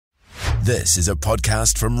This is a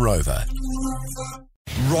podcast from Rover.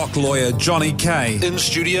 Rock lawyer Johnny Kay in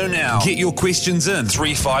studio now. Get your questions in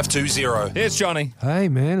 3520. Here's Johnny. Hey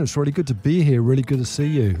man, it's really good to be here. Really good to see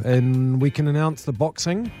you. And we can announce the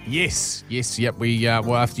boxing. Yes, yep. We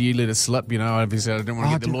well, after you let it slip, obviously I didn't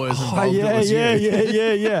want to get the lawyers involved.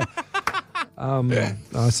 Yeah.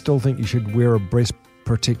 I still think you should wear a breast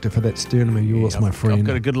protector for that sternum of yours, my friend. I've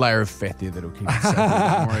got a good layer of fat there that'll keep it safe.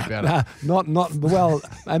 Don't worry about it. Not well.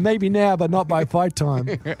 Maybe now, but not by fight time.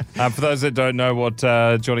 For those that don't know what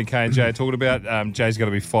Johnny Kay and Jay are talking about, Jay's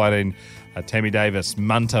going to be fighting Tammy Davis,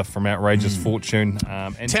 Munter from Outrageous Fortune.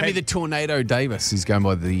 And Tammy the Tornado Davis, he's going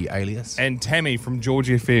by the alias. And Tammy from George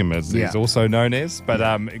FM, as he's also known as.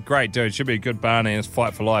 But great dude, should be a good Barney and it's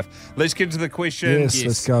fight for life. Let's get to the question. Yes,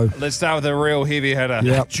 let's go. Let's start with a real heavy hitter.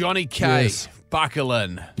 Yep. Johnny Kay. Yes. Buckle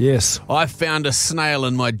in. Yes. I found a snail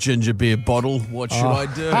in my ginger beer bottle. What should I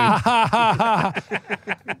do?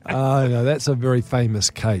 No, that's a very famous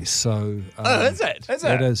case. So, Is it?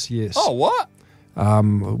 It is, yes. Oh, what? I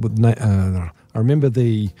remember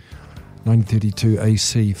the 1932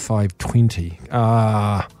 AC 520.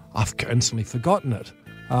 I've instantly forgotten it.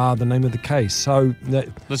 The name of the case. So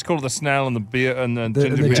Let's call it the snail and the beer and the the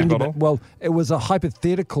ginger beer ginger bottle. well, it was a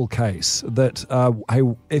hypothetical case that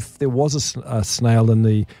if there was a snail in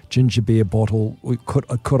the ginger beer bottle,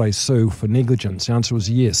 could I sue for negligence? The answer was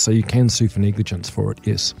yes. So you can sue for negligence for it.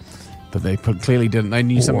 Yes. But they clearly didn't. They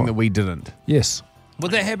knew something that we didn't. Yes.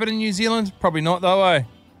 Would that happen in New Zealand? Probably not, though, eh? You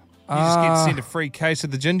just get sent a free case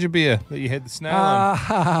of the ginger beer that you had the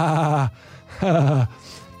snail in.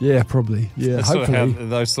 Yeah, probably. Yeah, That's sort of hopefully. how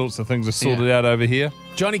those sorts of things are sorted out over here.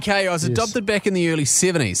 Johnny Kay, I was adopted back in the early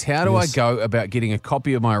 70s. How do I go about getting a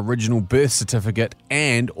copy of my original birth certificate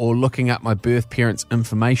and or looking up my birth parents'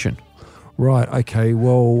 information? Right, okay.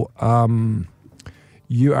 Well,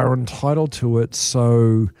 you are entitled to it,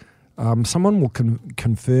 so someone will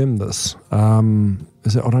confirm this.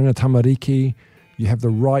 Is it Oranga Tamariki? You have the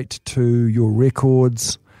right to your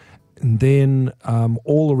records, and then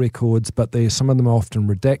all the records, but some of them are often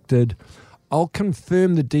redacted. I'll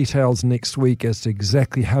confirm the details next week as to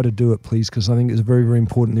exactly how to do it, please, because I think it's very, very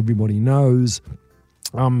important everybody knows.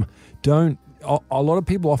 A lot of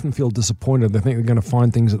people often feel disappointed. They think they're going to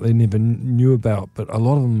find things that they never knew about, but a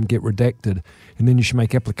lot of them get redacted, and then you should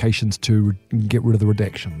make applications to get rid of the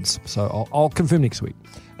redactions. So I'll confirm next week.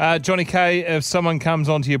 Johnny Kay, if someone comes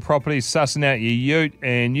onto your property sussing out your ute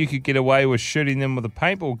and you could get away with shooting them with a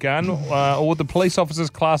paintball gun, or would the police officers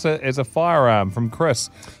class it as a firearm? From Chris.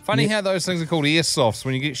 Funny how those things are called airsofts.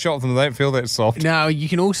 When you get shot with them, they don't feel that soft. No, you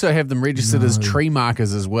can also have them registered as tree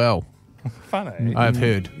markers as well. Funny. I've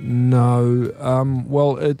heard. No.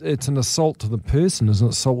 Well, it's an assault to the person, is an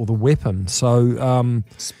assault with a weapon. So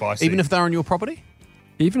Spicy. Even if they're on your property?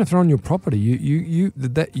 even if they're on your property,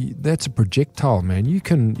 that's a projectile, man. You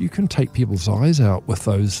can take people's eyes out with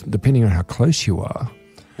those, depending on how close you are.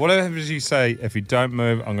 Whatever you say, if you don't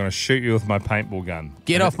move, I'm going to shoot you with my paintball gun.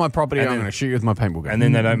 Get off my property, I'm going to shoot you with my paintball gun. And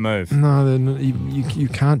then they don't move. No, then you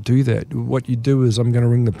can't do that. What you do is I'm going to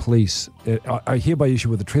ring the police. I hereby issue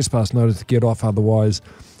with a trespass notice to get off, otherwise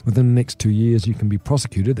within the next 2 years you can be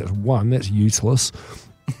prosecuted. That's one, that's useless.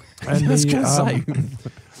 And I was going to say.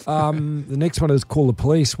 The next one is call the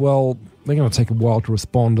police. Well, they're going to take a while to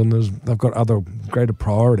respond, and they've got other greater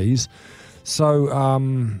priorities. So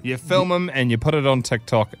you film them and you put it on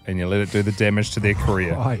TikTok and you let it do the damage to their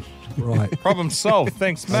career. Right. Problem solved.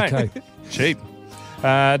 Thanks, mate. Okay. Cheap.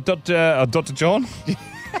 Dr. John?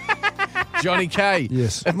 Johnny Kay.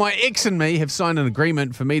 Yes. If my ex and me have signed an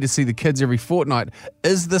agreement for me to see the kids every fortnight,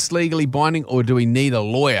 is this legally binding, or do we need a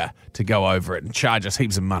lawyer to go over it and charge us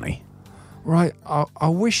heaps of money? Right. I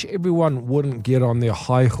wish everyone wouldn't get on their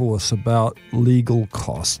high horse about legal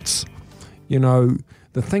costs. You know,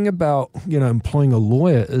 the thing about, employing a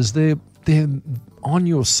lawyer is they're on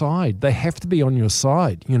your side. They have to be on your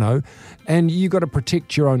side, and you got to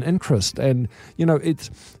protect your own interest. And,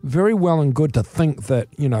 it's very well and good to think that,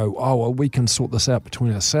 we can sort this out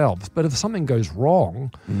between ourselves. But if something goes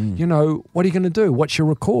wrong, what are you going to do? What's your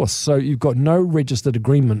recourse? So you've got no registered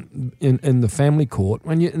agreement in the family court,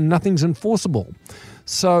 and nothing's enforceable.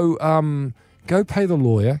 So, go pay the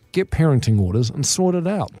lawyer, get parenting orders, and sort it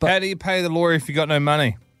out. But how do you pay the lawyer if you got no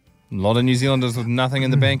money? A lot of New Zealanders with nothing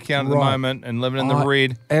in the bank account at the moment and living in the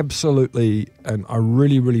red. Absolutely, and I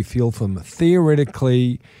really, really feel for them.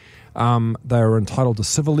 Theoretically, they are entitled to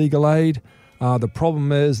civil legal aid. The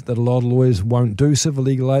problem is that a lot of lawyers won't do civil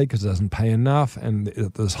legal aid because it doesn't pay enough, and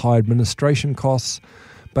there's high administration costs.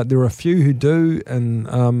 but there are a few who do, and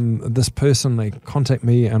this person, they contact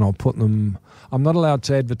me and I'll put them. I'm not allowed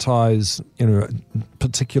to advertise,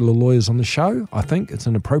 particular lawyers on the show. I think it's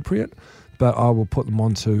inappropriate, but I will put them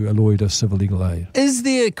onto a lawyer to civil legal aid. Is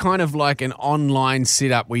there kind of like an online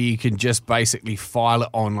setup where you can just basically file it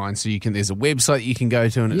online? So there's a website you can go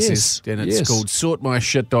to and it's called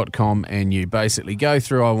sortmyshit.com, and you basically go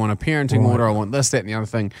through, I want a parenting order, I want this, that, and the other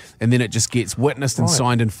thing, and then it just gets witnessed and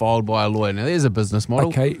signed and filed by a lawyer. Now there's a business model.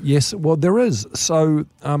 Okay, yes, well there is. So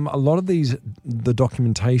a lot of the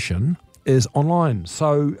documentation is online.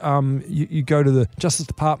 So you go to the Justice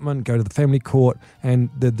Department, go to the family court,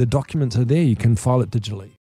 and the documents are there. You can file it digitally.